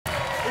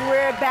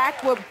We're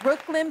back with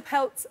Brooklyn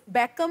Peltz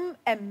Beckham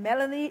and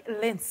Melanie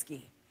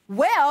Lynskey.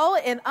 Well,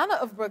 in honor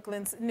of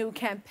Brooklyn's new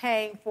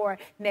campaign for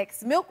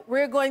NextMilk,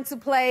 we're going to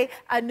play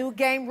a new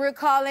game we're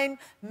calling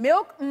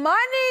Milk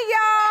Money,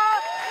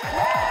 y'all.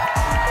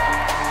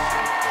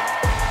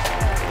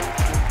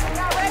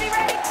 Y'all ready?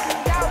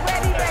 Y'all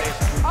ready?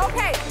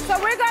 Okay, so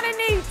we're gonna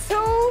need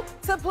 2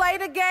 to play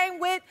the game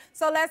with,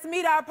 so let's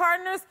meet our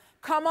partners.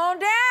 Come on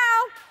down.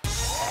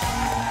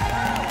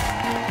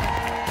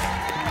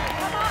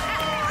 Come on.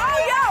 Oh,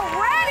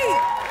 y'all ready?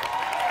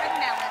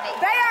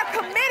 They are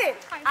committed.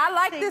 I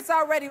like this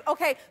already.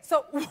 Okay,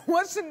 so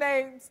what's your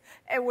names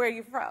and where are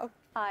you from?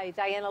 Hi,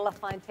 Diana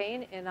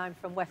LaFontaine, and I'm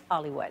from West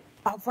Hollywood.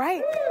 All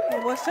right.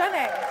 And what's your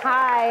name?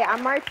 Hi,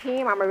 I'm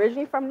Martine. I'm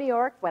originally from New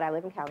York, but I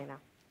live in Cali now.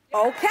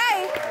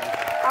 Okay.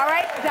 All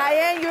right,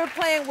 Diane, you're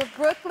playing with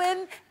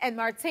Brooklyn, and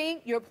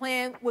Martine, you're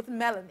playing with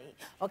Melanie.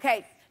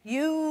 Okay,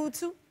 you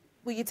two,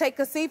 will you take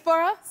a seat for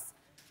us?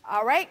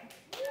 All right.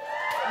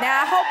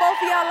 Now, I hope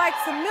both of y'all like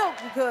some milk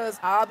because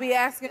I'll be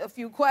asking a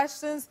few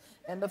questions,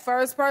 and the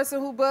first person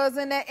who buzzes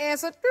in that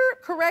answer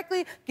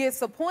correctly gets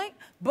a point.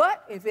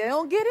 But if they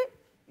don't get it,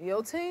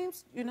 your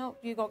teams, you know,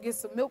 you're going to get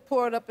some milk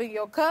poured up in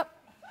your cup.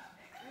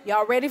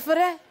 Y'all ready for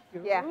that?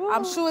 Yeah.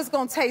 I'm sure it's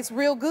going to taste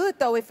real good,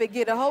 though, if it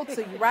get a hold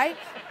to you, right?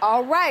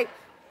 All right.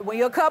 When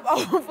your cup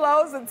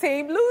overflows and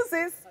team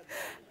loses,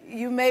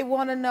 you may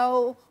want to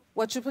know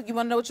what you want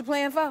to know what you're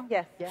playing for?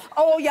 Yes. Yeah.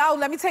 Oh, y'all,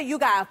 let me tell you, you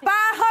got a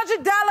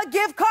 $500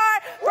 gift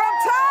card from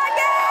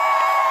Target!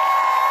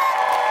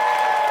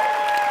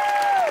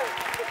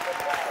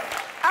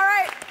 All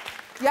right,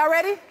 y'all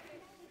ready?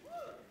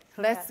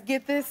 Let's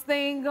get this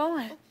thing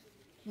going.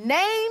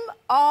 Name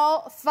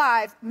all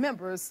 5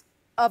 members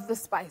of the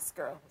Spice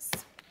Girls.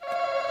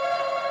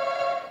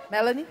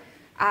 Melanie?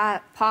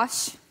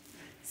 Posh,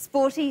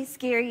 sporty,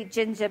 scary,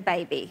 ginger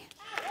baby.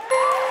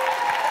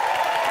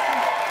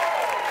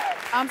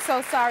 I'm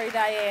so sorry,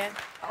 Diane.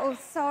 Oh,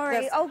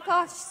 sorry. Oh,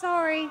 gosh,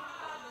 sorry.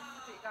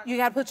 You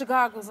gotta put your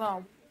goggles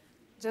on.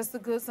 Just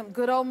some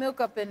good old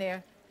milk up in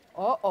there.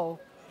 Uh-oh.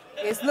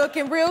 It's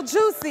looking real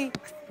juicy,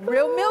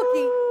 real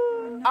milky.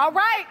 All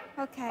right.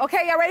 Okay.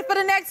 Okay, y'all ready for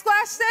the next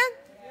question?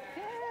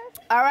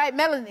 All right,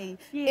 Melanie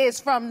is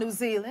from New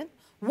Zealand.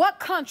 What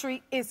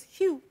country is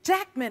Hugh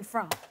Jackman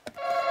from?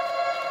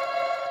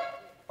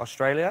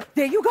 Australia.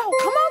 There you go.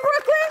 Come on,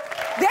 Brooklyn.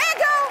 There you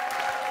go.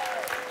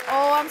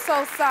 Oh, I'm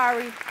so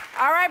sorry.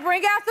 All right,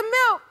 bring out the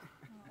milk.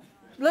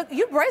 Look,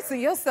 you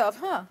bracing yourself,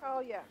 huh? Oh,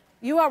 yeah.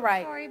 You all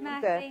right? Sorry,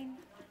 Maxine.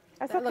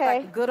 That's That okay. look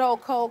like a good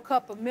old cold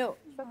cup of milk.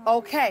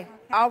 Okay.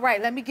 All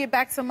right, let me get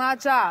back to my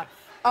job.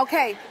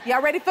 Okay,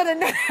 y'all ready for the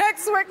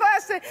next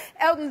question?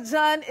 Elton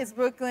John is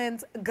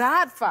Brooklyn's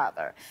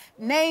godfather.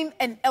 Name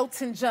an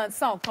Elton John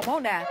song. Come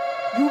on now.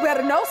 You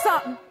better know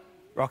something.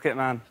 Rocket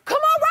Man. Come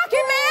on,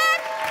 Rocket Man.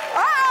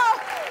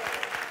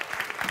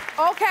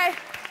 Uh-oh. Okay,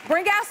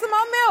 bring out some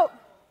more milk.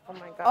 Oh,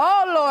 my God.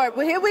 Oh, Lord.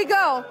 Well, here we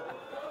go.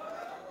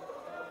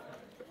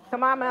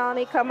 Come on,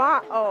 Melanie. Come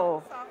on.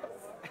 Oh.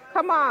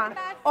 Come on.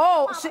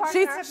 Oh, she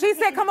partner.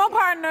 said, come on,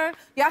 partner.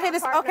 Y'all hear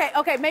this? Partner.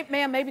 Okay,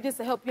 ma'am, maybe this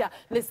will help you out.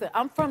 Listen,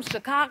 I'm from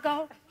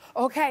Chicago,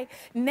 okay?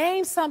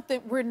 Name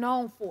something we're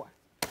known for.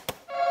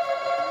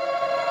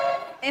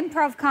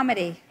 Improv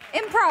comedy.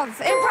 Improv.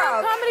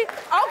 Comedy?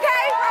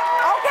 Okay.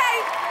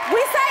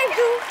 We saved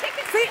you.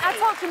 See, I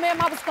told you,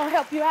 ma'am, I was going to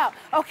help you out.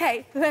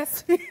 Okay,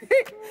 let's see.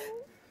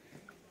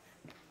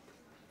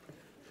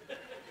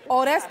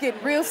 Oh, that's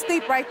getting real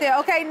steep right there.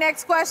 Okay,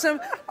 next question.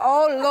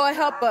 Oh, Lord,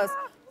 help us.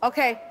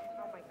 Okay.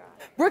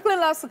 Brooklyn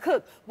loves to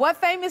cook. What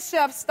famous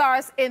chef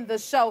stars in the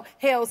show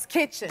Hell's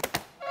Kitchen?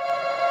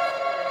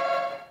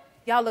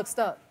 Y'all look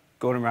stuck.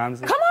 Gordon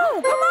Ramsay. Come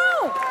on.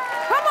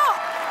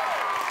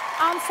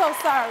 I'm so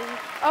sorry.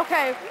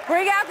 Okay,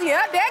 bring out the,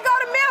 there go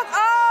the milk.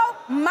 Oh,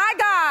 my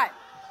God.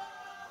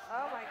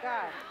 Oh, my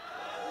God.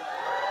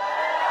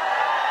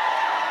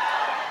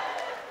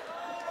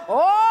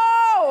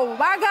 Oh,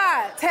 my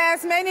God.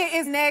 Tasmania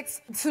is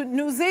next to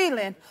New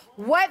Zealand.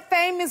 What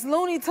famous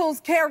Looney Tunes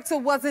character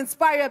was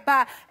inspired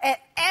by an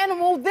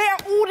animal there?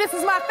 Ooh, this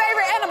is my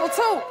favorite animal,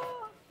 too.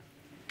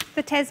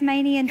 The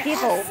Tasmanian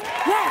devil.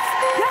 Yes.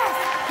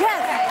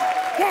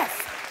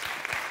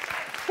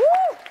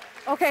 Woo.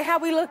 Okay, how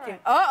we looking?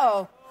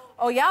 Uh-oh.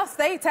 Oh, y'all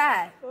stay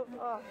tied.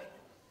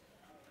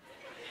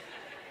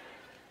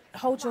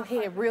 Hold your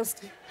head real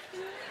still.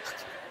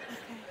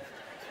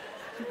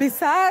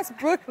 Besides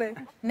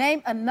Brooklyn,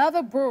 name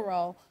another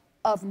borough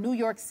of New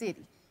York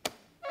City.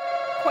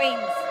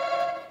 Queens.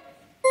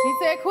 She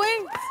said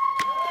Queens.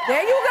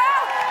 There you go.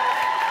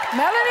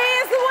 Melanie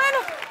is the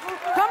winner.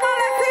 Come on,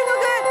 let's see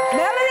what's good.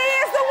 Melanie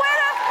is the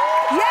winner.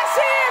 Yes,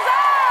 she is.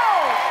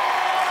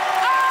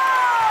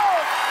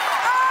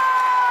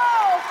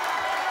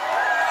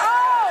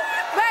 Oh,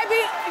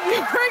 baby,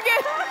 you're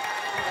getting...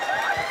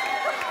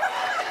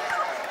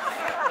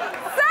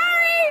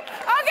 Sorry.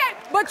 Okay,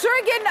 but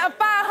you're getting a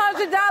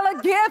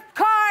 $500 gift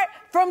card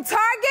from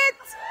Target.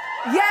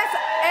 Yes,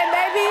 and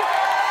baby...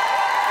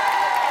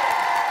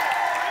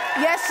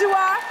 Yes,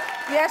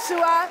 you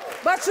are.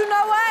 But you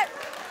know what?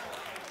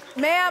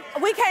 Ma'am,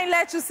 we can't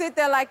let you sit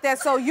there like that,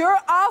 so you're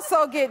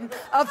also getting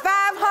a $500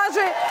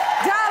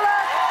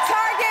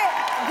 Target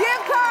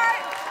gift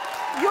card.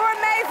 You're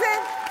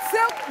amazing.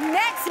 Silk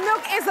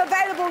NextMilk is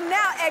available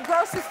now at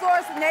grocery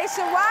stores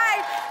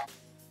nationwide.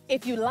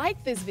 If you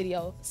like this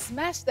video,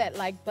 smash that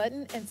like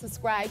button and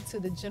subscribe to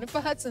the Jennifer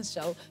Hudson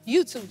Show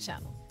YouTube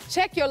channel.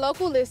 Check your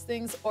local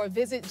listings or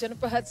visit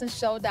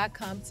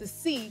jenniferhudsonshow.com to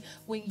see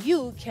when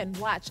you can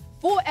watch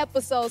full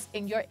episodes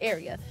in your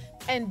area.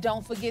 And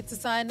don't forget to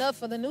sign up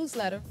for the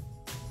newsletter.